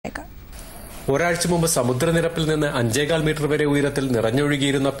ഒരാഴ്ച മുമ്പ് സമുദ്രനിരപ്പിൽ നിന്ന് 5.25 മീറ്റർ വരെ ഉയരത്തിൽ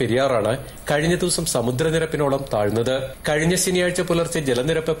നിറഞ്ഞൊഴുകിയിരുന്ന പെരിയാറാണ് കഴിഞ്ഞ ദിവസം സമുദ്രനിരപ്പിനോളം താഴ്ന്നത്. കഴിഞ്ഞ ശനിയാഴ്ച പുലർച്ചെ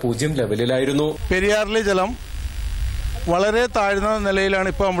ജലനിരപ്പ് 0 ലെവലിലായിരുന്നു. പെരിയാറിലെ ജലം വളരെ താഴ്ന്ന നിലയിലാണ്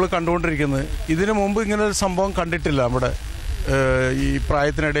ഇപ്പോൾ നമ്മൾ കണ്ടുകൊണ്ടിരിക്കുന്നത്. ഇതിനു മുമ്പ് ഇങ്ങനൊരു സംഭവം കണ്ടിട്ടില്ല. നമ്മുടെ ഈ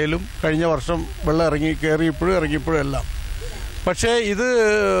പ്രായത്തിനിടയിലും കഴിഞ്ഞ വർഷം വെള്ളം ഇറങ്ങിയപ്പോഴും എല്ലാം. പക്ഷേ ഇത്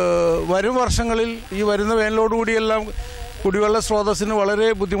വരും വർഷങ്ങളിൽ ഈ വരുന്ന വേനലോടുകൂടിയെല്ലാം കുടിവെള്ള സ്രോതസ്സിന് വളരെ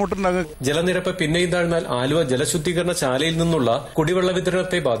ബുദ്ധിമുട്ടുണ്ടാകും. ജലനിരപ്പ് പിന്നെയും താഴ്ന്നാൽ ആലുവ ജലശുദ്ധീകരണശാലയിൽ നിന്നുള്ള കുടിവെള്ള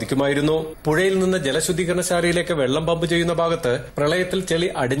വിതരണത്തെ ബാധിക്കുമായിരുന്നു. പുഴയിൽ നിന്ന് ജലശുദ്ധീകരണശാലയിലേക്ക് വെള്ളം പമ്പ് ചെയ്യുന്ന ഭാഗത്ത് പ്രളയത്തിൽ ചെളി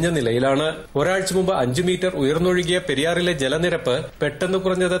അടിഞ്ഞ നിലയിലാണ്. ഒരാഴ്ച മുമ്പ് 5 മീറ്റർ ഉയർന്നൊഴുകിയ പെരിയാറിലെ ജലനിരപ്പ് പെട്ടെന്ന്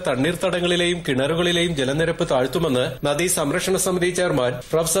കുറഞ്ഞത് തണ്ണീർത്തടങ്ങളിലെയും കിണറുകളിലെയും ജലനിരപ്പ് താഴ്ത്തുമെന്ന് നദീ സംരക്ഷണ സമിതി ചെയർമാൻ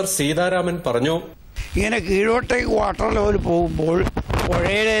പ്രൊഫസർ സീതാരാമൻ പറഞ്ഞു. ഇങ്ങനെ കീഴോട്ടേക്ക് വാട്ടർ ലെവൽ പോകുമ്പോൾ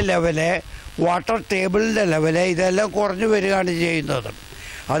പുഴയിലെ ലെവല്, വാട്ടർ ടേബിളിൻ്റെ ലെവല് ഇതെല്ലാം കുറഞ്ഞു വരികയാണ് ചെയ്യുന്നത്.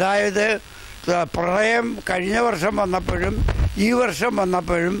 അതായത് പ്രളയം കഴിഞ്ഞ വർഷം വന്നപ്പോഴും ഈ വർഷം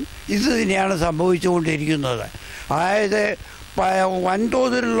വന്നപ്പോഴും ഇത് തന്നെയാണ് സംഭവിച്ചുകൊണ്ടിരിക്കുന്നത്. അതായത്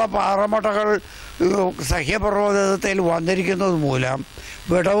വൻതോതിലുള്ള പാറമടകൾ സഹ്യപർവ്വതത്തിൽ വന്നിരിക്കുന്നത് മൂലം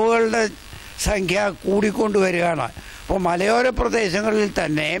വിടവുകളുടെ സംഖ്യ കൂടിക്കൊണ്ടുവരികയാണ്. അപ്പോൾ മലയോര പ്രദേശങ്ങളിൽ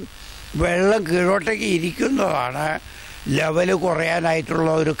തന്നെ വെള്ളം കീഴോട്ടേക്ക് ഇരിക്കുന്നതാണ് ലെവല് കുറയാനായിട്ടുള്ള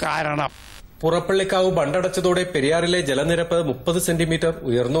ഒരു കാരണം. പുറപ്പള്ളിക്കാവ് ബണ്ടടച്ചതോടെ പെരിയാറിലെ ജലനിരപ്പ് 30 സെന്റിമീറ്റർ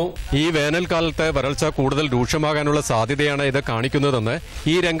ഉയർന്നു. ഈ വേനൽക്കാലത്ത് വരൾച്ച കൂടുതൽ രൂക്ഷമാകാനുള്ള സാധ്യതയാണ് ഇത് കാണിക്കുന്നതെന്ന്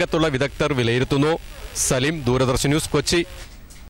ഈ രംഗത്തുള്ള വിദഗ്ധർ വിലയിരുത്തുന്നു. സലിം, ദൂരദർശൻ ന്യൂസ്, കൊച്ചി.